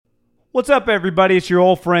What's up, everybody? It's your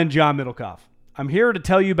old friend, John Middlecoff. I'm here to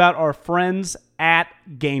tell you about our friends at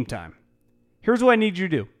Game Time. Here's what I need you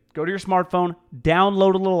to do. Go to your smartphone,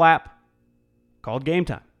 download a little app called Game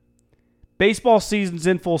Time. Baseball season's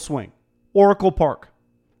in full swing. Oracle Park.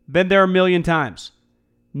 Been there a million times.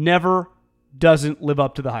 Never doesn't live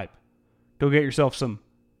up to the hype. Go get yourself some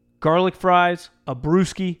garlic fries, a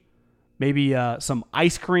brewski, maybe some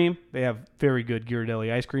ice cream. They have very good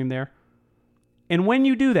Ghirardelli ice cream there. And when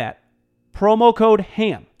you do that, promo code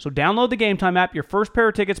HAM. So download the Game Time app. Your first pair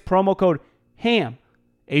of tickets, promo code HAM,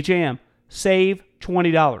 H-A-M, save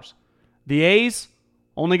 $20. The A's,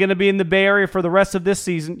 only going to be in the Bay Area for the rest of this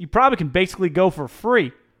season. You probably can basically go for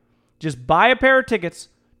free. Just buy a pair of tickets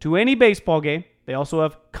to any baseball game. They also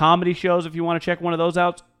have comedy shows if you want to check one of those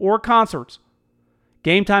out, or concerts.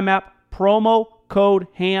 Game Time app, promo code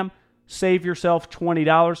HAM, save yourself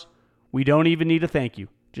 $20. We don't even need a thank you.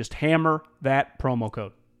 Just hammer that promo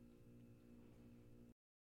code.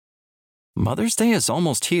 Mother's Day is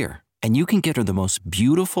almost here, and you can get her the most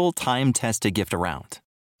beautiful time-tested gift around.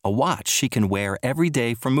 A watch she can wear every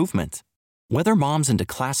day from Movement. Whether mom's into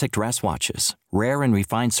classic dress watches, rare and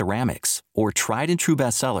refined ceramics, or tried-and-true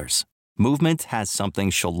bestsellers, Movement has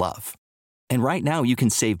something she'll love. And right now, you can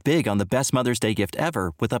save big on the best Mother's Day gift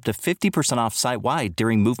ever with up to 50% off site-wide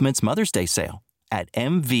during Movement's Mother's Day sale at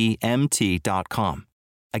MVMT.com.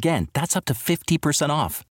 Again, that's up to 50%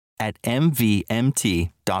 off at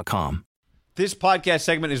MVMT.com. This podcast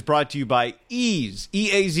segment is brought to you by Eaze,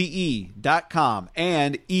 EAZE.com,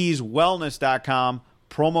 and EazeWellness.com,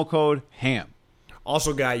 promo code HAM.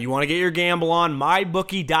 Also, guy, you want to get your gamble on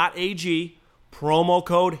mybookie.ag, promo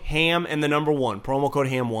code HAM and the number 1, promo code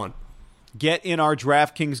HAM1. Get in our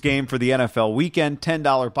DraftKings game for the NFL weekend,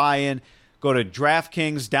 $10 buy-in. Go to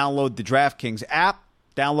DraftKings, download the DraftKings app.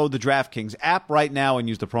 Download the DraftKings app right now and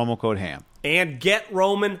use the promo code HAM. And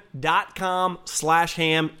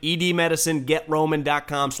GetRoman.com/ham, ED Medicine,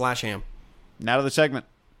 GetRoman.com/ham. Now to the segment.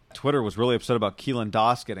 Twitter was really upset about Keelan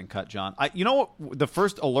Doss getting cut, John. You know what? The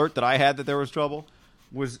first alert that I had that there was trouble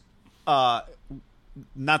was not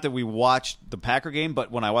that we watched the Packer game,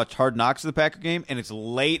 but when I watched Hard Knocks of the Packer game, and it's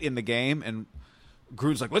late in the game, and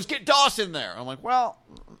Gruden's like, let's get Doss in there. I'm like, well,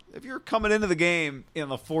 if you're coming into the game in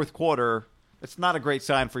the fourth quarter, it's not a great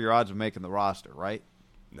sign for your odds of making the roster, right?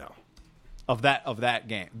 No. Of that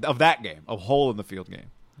game, a hole in the field game.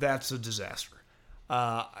 That's a disaster.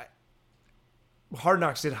 Hard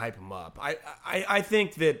Knocks did hype him up. I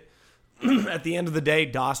think that at the end of the day,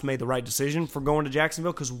 Doss made the right decision for going to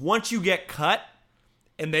Jacksonville, because once you get cut,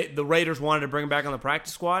 and the Raiders wanted to bring him back on the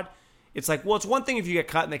practice squad, it's like, well, it's one thing if you get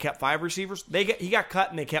cut and they kept 5 receivers. He got cut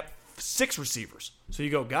and they kept 6 receivers. So you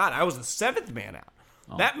go, God, I was the 7th man out.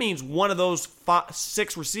 Oh. That means one of those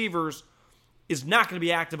 6 receivers is not going to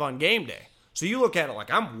be active on game day. So you look at it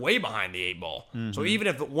like, I'm way behind the 8 ball. Mm-hmm. So even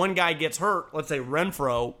if one guy gets hurt, let's say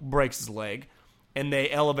Renfrow breaks his leg, and they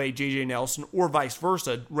elevate J.J. Nelson, or vice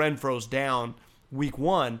versa, Renfrow's down week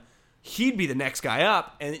 1, he'd be the next guy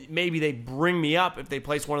up, and maybe they bring me up if they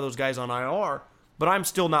place one of those guys on IR, but I'm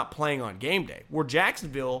still not playing on game day. Where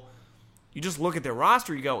Jacksonville, you just look at their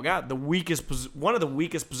roster, you go, God, one of the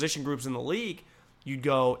weakest position groups in the league, you'd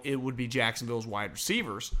go, it would be Jacksonville's wide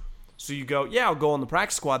receivers. So you go, yeah, I'll go on the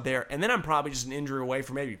practice squad there, and then I'm probably just an injury away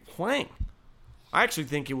from maybe playing. I actually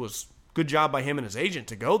think it was a good job by him and his agent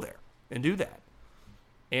to go there and do that.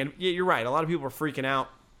 And yeah, you're right. A lot of people are freaking out.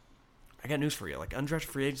 I got news for you. Like, undrafted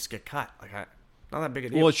free agents get cut. Like, not that big a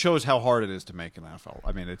deal. Well, it shows how hard it is to make an NFL.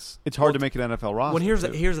 I mean, it's hard to make an NFL roster. Well, here's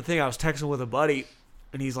the thing. I was texting with a buddy,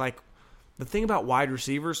 and he's like, the thing about wide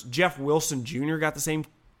receivers, Jeff Wilson Jr. got the same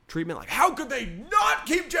treatment. Like, how could they not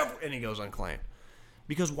keep Jeff? And he goes unclaimed.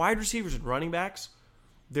 Because wide receivers and running backs,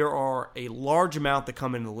 there are a large amount that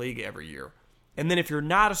come into the league every year. And then if you're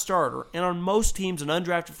not a starter, and on most teams, an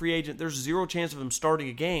undrafted free agent, there's 0 chance of him starting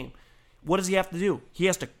a game. What does he have to do? He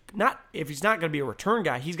has to, if he's not going to be a return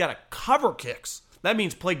guy, he's got to cover kicks. That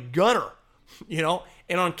means play gunner,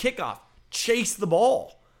 and on kickoff, chase the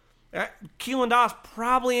ball. Keelan Doss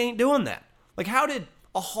probably ain't doing that. Like, how did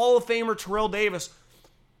a Hall of Famer Terrell Davis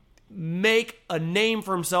make a name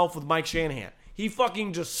for himself with Mike Shanahan? He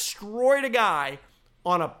fucking destroyed a guy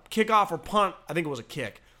on a kickoff or punt. I think it was a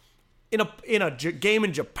kick in a game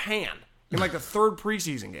in Japan, in like the 3rd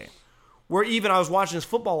preseason game, where even I was watching his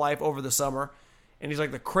Football Life over the summer, and he's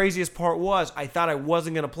like, the craziest part was I thought I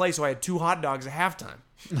wasn't going to play, so I had 2 hot dogs at halftime.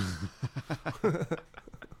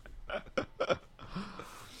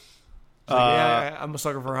 Yeah, I'm a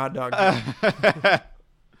sucker for a hot dog.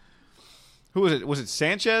 Who was it? Was it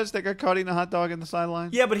Sanchez that got caught eating a hot dog in the sideline?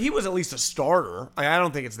 Yeah, but he was at least a starter. I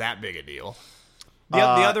don't think it's that big a deal.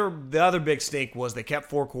 The other big stink was they kept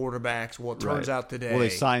 4 quarterbacks. Well, it turns out today. Well, they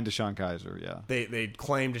signed DeShone Kizer, yeah. They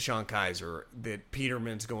claimed DeShone Kizer that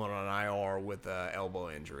Peterman's going on IR with an elbow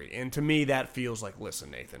injury. And to me, that feels like,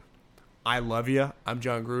 listen, Nathan, I love you. I'm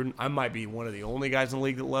John Gruden. I might be one of the only guys in the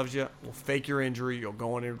league that loves you. We'll fake your injury. You'll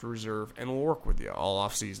go on into reserve, and we'll work with you all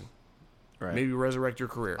off season. Right. Maybe resurrect your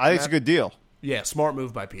career. I think it's a good deal. Yeah, smart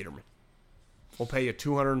move by Peterman. We'll pay you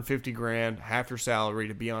 $250,000, half your salary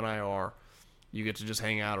to be on IR. You get to just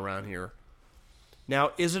hang out around here.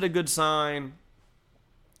 Now, is it a good sign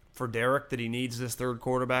for Derek that he needs this third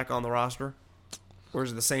quarterback on the roster? Or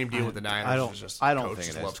is it the same deal with the Niners? I don't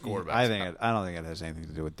think it loves has. quarterbacks. I don't think it has anything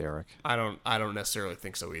to do with Derek. I don't necessarily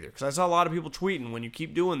think so either. Because I saw a lot of people tweeting, when you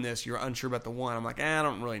keep doing this, you're unsure about the one. I'm like, I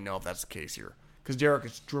don't really know if that's the case here. Because Derek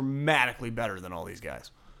is dramatically better than all these guys.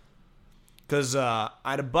 Because I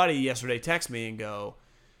had a buddy yesterday text me and go,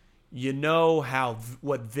 you know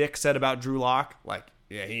what Vic said about Drew Lock? Like,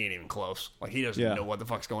 yeah, he ain't even close. Like, he doesn't know what the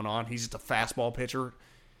fuck's going on. He's just a fastball pitcher.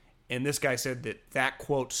 And this guy said that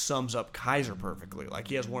quote sums up Kizer perfectly. Like,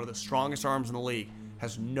 he has one of the strongest arms in the league,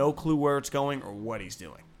 has no clue where it's going or what he's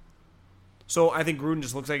doing. So I think Gruden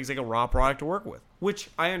just looks like he's like a raw product to work with, which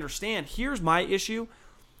I understand. Here's my issue,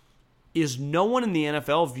 is no one in the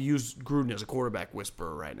NFL views Gruden as a quarterback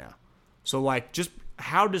whisperer right now. So, like, just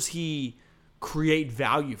how does he create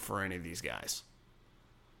value for any of these guys?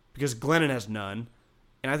 Because Glennon has none,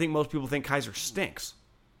 and I think most people think Kizer stinks.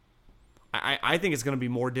 I think it's going to be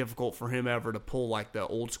more difficult for him ever to pull like the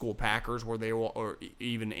old school Packers where they were, or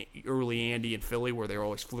even early Andy in Philly where they were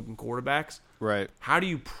always flipping quarterbacks. Right. How do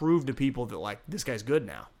you prove to people that like this guy's good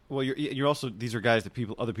now? Well, you're also, these are guys that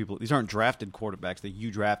other people, these aren't drafted quarterbacks that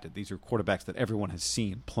you drafted. These are quarterbacks that everyone has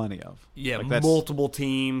seen plenty of. Yeah, like multiple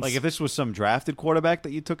teams. Like if this was some drafted quarterback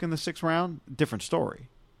that you took in the 6th round, different story.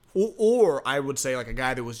 Or I would say like a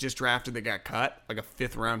guy that was just drafted that got cut, like a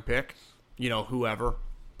 5th round pick, whoever,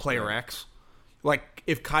 player X. Like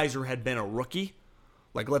if Kizer had been a rookie,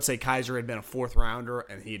 like let's say Kizer had been a 4th rounder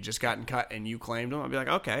and he had just gotten cut and you claimed him, I'd be like,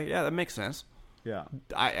 okay, yeah, that makes sense. Yeah.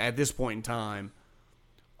 At this point in time,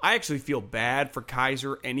 I actually feel bad for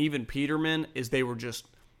Kizer and even Peterman is they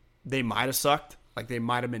might have sucked. Like they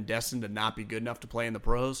might have been destined to not be good enough to play in the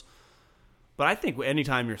pros. But I think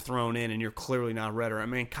anytime you're thrown in and you're clearly not ready, I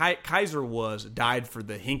mean, Kizer died for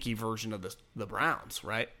the hinky version of the Browns,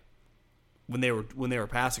 right? When they were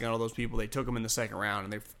passing on all those people, they took him in the 2nd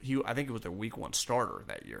round, and I think it was their week 1 starter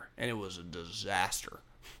that year, and it was a disaster.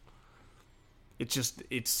 And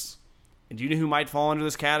do you know who might fall into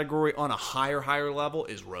this category on a higher level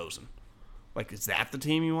is Rosen. Like, is that the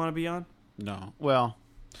team you want to be on? No. Well,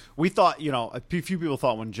 we thought, a few people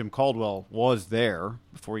thought when Jim Caldwell was there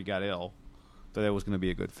before he got ill that it was going to be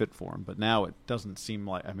a good fit for him, but now it doesn't seem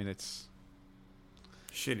like. I mean, it's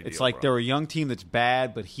shitty. It's like they're a young team that's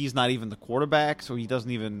bad, but he's not even the quarterback, so he doesn't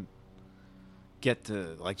even get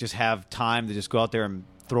to like just have time to just go out there and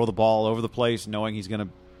throw the ball all over the place, knowing he's going to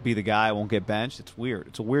be the guy, won't get benched. It's weird.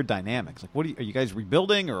 It's a weird dynamic. It's like, are you guys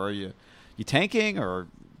rebuilding, or are you tanking, or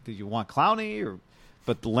do you want Clowney,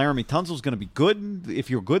 But Laramie Tunsil's going to be good if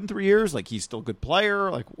you're good in 3 years. Like he's still a good player.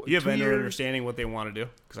 Like you have any understanding what they want to do?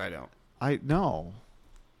 Because I don't. I know.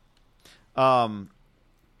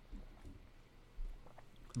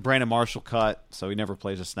 Brandon Marshall cut, so he never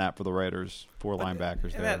plays a snap for the Raiders. 4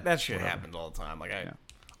 linebackers there. That shit happens all the time. Like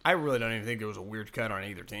I really don't even think there was a weird cut on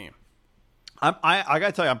either team. I got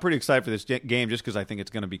to tell you, I'm pretty excited for this game just because I think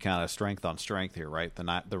it's going to be kind of strength on strength here, right?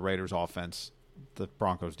 The Raiders offense, the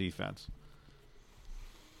Broncos defense.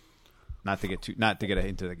 Not to get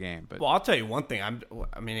into the game, but I'll tell you one thing.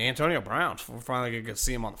 Antonio Brown. We're finally going to get to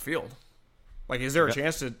see him on the field. Like, is there a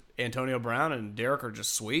chance that Antonio Brown and Derek are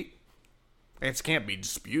just sweet? It can't be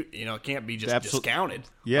disputed. It can't be just discounted.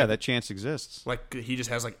 Yeah, that chance exists. Like he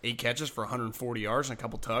just has like 8 catches for 140 yards and a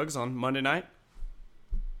couple tugs on Monday night.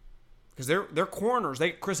 Because they're corners.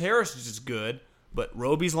 Chris Harris is just good, but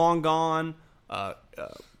Roby's long gone.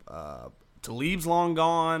 Talib's long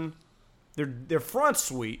gone. Their front's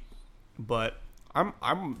sweet, but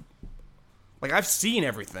I'm like I've seen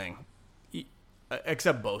everything.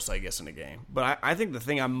 Except Bosa, I guess, in the game. But I think the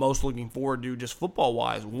thing I'm most looking forward to, just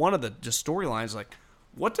football-wise, one of the just storylines is like,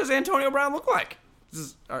 what does Antonio Brown look like?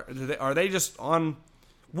 Are they just on...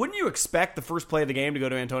 Wouldn't you expect the first play of the game to go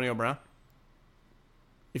to Antonio Brown?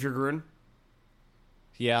 If you're Gruden?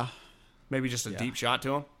 Yeah. Maybe just a deep shot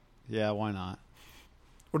to him? Yeah, why not?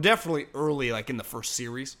 We're definitely early, like in the first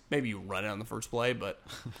series. Maybe you run it on the first play, but...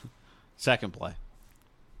 Second play.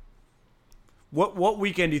 What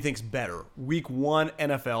weekend do you think's better? Week 1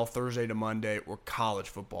 NFL, Thursday to Monday, or college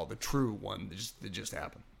football, the true one that just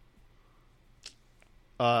happened?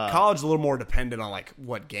 College is a little more dependent on like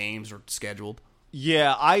what games are scheduled.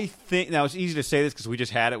 Yeah, I think now it's easy to say this because we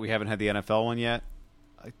just had it. We haven't had the NFL one yet.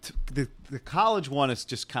 The college one is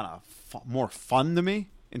just kind of more fun to me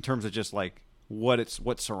in terms of just like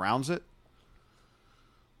what surrounds it.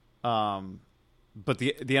 But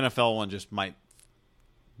the NFL one just might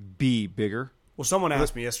be bigger. Well, someone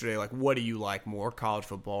asked me yesterday, like, what do you like more, college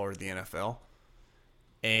football or the NFL?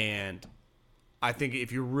 And I think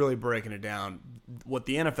if you're really breaking it down, what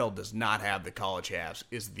the NFL does not have that college has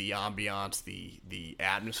is the ambiance, the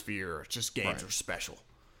atmosphere. It's just games are special.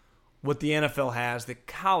 What the NFL has that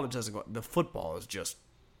college doesn't go. The football is just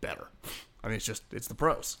better. I mean, it's the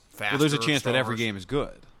pros. Faster, well, there's a chance that every game is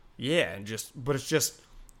good. Yeah, but it's just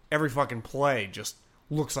every fucking play just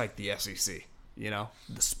looks like the SEC. You know,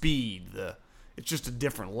 the speed, it's just a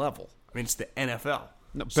different level. I mean, it's the NFL.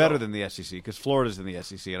 No, better than the SEC because Florida's in the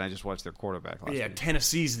SEC, and I just watched their quarterback last week.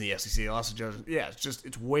 Tennessee's in the SEC.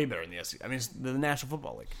 It's way better than the SEC. I mean, it's the National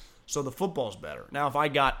Football League. So the football's better. Now, if I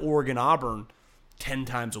got Oregon, Auburn 10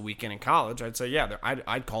 times a weekend in college, I'd say, yeah,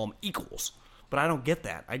 I'd call them equals. But I don't get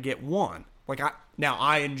that. I get one.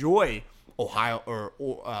 I enjoy Ohio or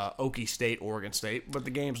Okie State, Oregon State, but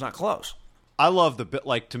the game's not close. I love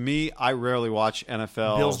to me, I rarely watch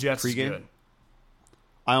NFL Bills-Jets pregame. Is good.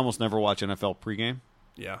 I almost never watch NFL pregame.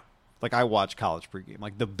 Yeah. Like, I watch college pregame.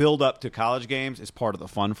 Like, the build-up to college games is part of the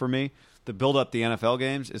fun for me. The build-up to the NFL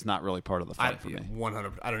games is not really part of the fun for me.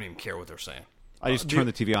 100%. I don't even care what they're saying. I just turn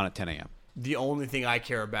the TV on at 10 a.m. The only thing I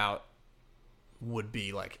care about would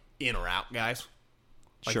be, like, in or out guys.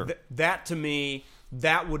 Like sure. That, to me,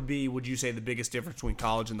 that would be, would you say, the biggest difference between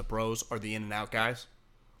college and the pros are the in and out guys?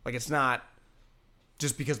 Like, it's not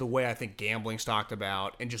just because the way I think gambling's talked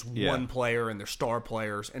about and just one player and their star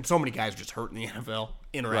players and so many guys are just hurt in the NFL,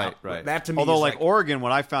 in or out. Right. That to me Although, is like Oregon,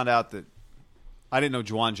 when I found out that I didn't know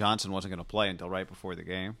Juwan Johnson wasn't going to play until right before the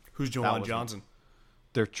game. Who's Juwan Johnson?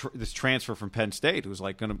 This transfer from Penn State who's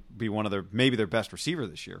like going to be one of maybe their best receiver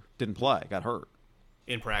this year. Didn't play, got hurt.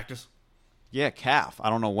 In practice? Yeah, calf. I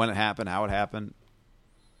don't know when it happened, how it happened.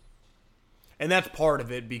 And that's part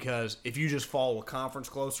of it because if you just follow a conference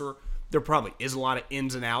closer, there probably is a lot of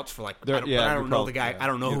ins and outs for like. I don't know the guy. I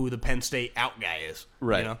don't know who the Penn State out guy is.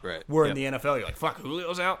 Right. You know? Right. Where in the NFL, you're like, fuck,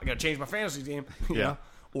 Julio's out. I got to change my fantasy team. You know?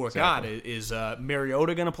 Or exactly. God, is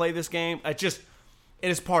Mariota going to play this game? It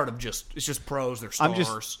is part of it's just pros. They're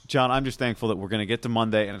stars. I'm just thankful that we're going to get to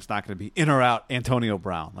Monday and it's not going to be in or out Antonio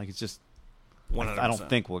Brown. Like it's just. 100%. I don't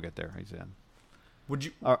think we'll get there. He's in. Would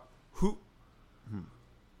you? Who?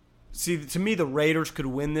 See, to me, the Raiders could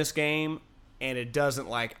win this game. And it doesn't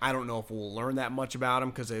I don't know if we'll learn that much about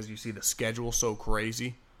them because as you see, the schedule's so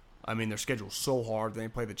crazy. I mean, their schedule's so hard. They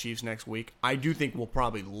play the Chiefs next week. I do think we'll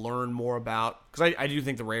probably learn more about because I do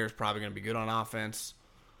think the Raiders probably going to be good on offense.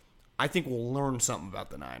 I think we'll learn something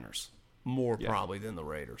about the Niners more probably than the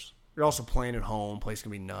Raiders. You're also playing at home. Place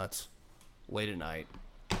can be nuts late at night.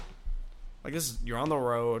 Like you're on the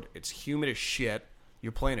road. It's humid as shit.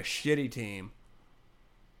 You're playing a shitty team.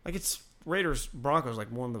 Like it's Raiders Broncos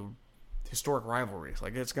like one of the historic rivalries.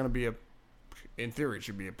 Like it's going to be in theory, it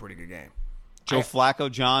should be a pretty good game. Joe Flacco,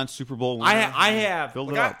 John, Super Bowl winner. I have.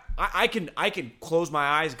 Build it up. I can close my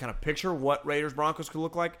eyes and kind of picture what Raiders Broncos could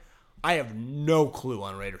look like. I have no clue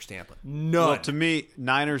on Raiders Tampa. None. Well, to me,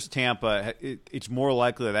 Niners Tampa, it's more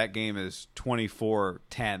likely that game is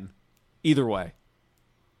 24-10 either way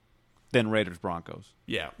than Raiders Broncos.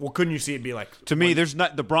 Yeah. Well, couldn't you see it be like to me?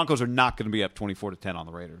 The Broncos are not going to be up 24-10 on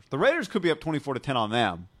the Raiders. The Raiders could be up 24-10 on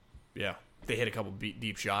them. Yeah, they hit a couple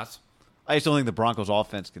deep shots. I just don't think the Broncos'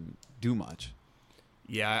 offense can do much.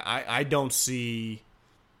 Yeah, I don't see.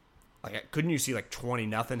 Couldn't you see 20-0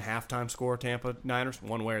 halftime score Tampa Niners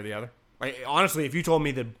one way or the other? Honestly, if you told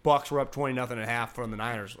me the Bucs were up 20-0 at half from the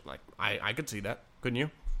Niners, I could see that. Couldn't you?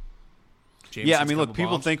 Yeah, I mean, look,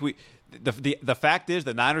 people think the fact is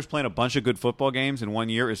the Niners playing a bunch of good football games in 1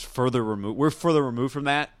 year is further removed. We're further removed from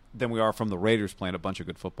that than we are from the Raiders playing a bunch of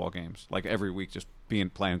good football games, every week, just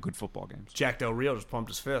playing good football games. Jack Del Rio just pumped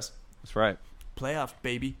his fist. That's right. Playoffs,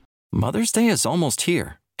 baby. Mother's Day is almost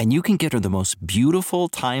here, and you can get her the most beautiful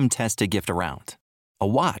time-tested gift around. A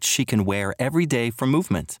watch she can wear every day from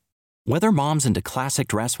Movement. Whether mom's into classic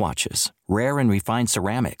dress watches, rare and refined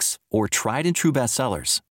ceramics, or tried-and-true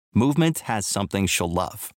bestsellers, Movement has something she'll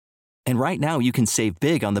love. And right now, you can save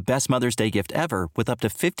big on the best Mother's Day gift ever with up to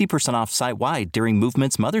 50% off site-wide during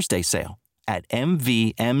Movement's Mother's Day sale at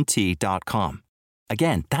MVMT.com.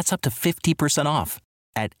 Again, that's up to 50% off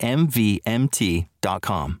at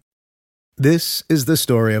MVMT.com. This is the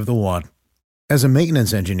story of the one. As a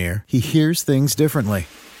maintenance engineer, he hears things differently.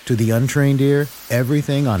 To the untrained ear,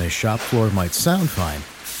 everything on his shop floor might sound fine,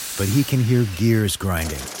 but he can hear gears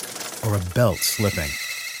grinding or a belt slipping.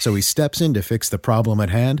 So he steps in to fix the problem at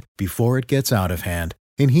hand before it gets out of hand.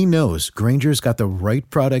 And he knows Grainger's got the right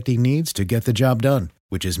product he needs to get the job done,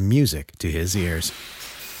 which is music to his ears.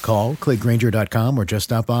 Call, click Grainger.com, or just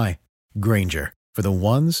stop by. Grainger, for the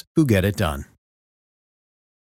ones who get it done.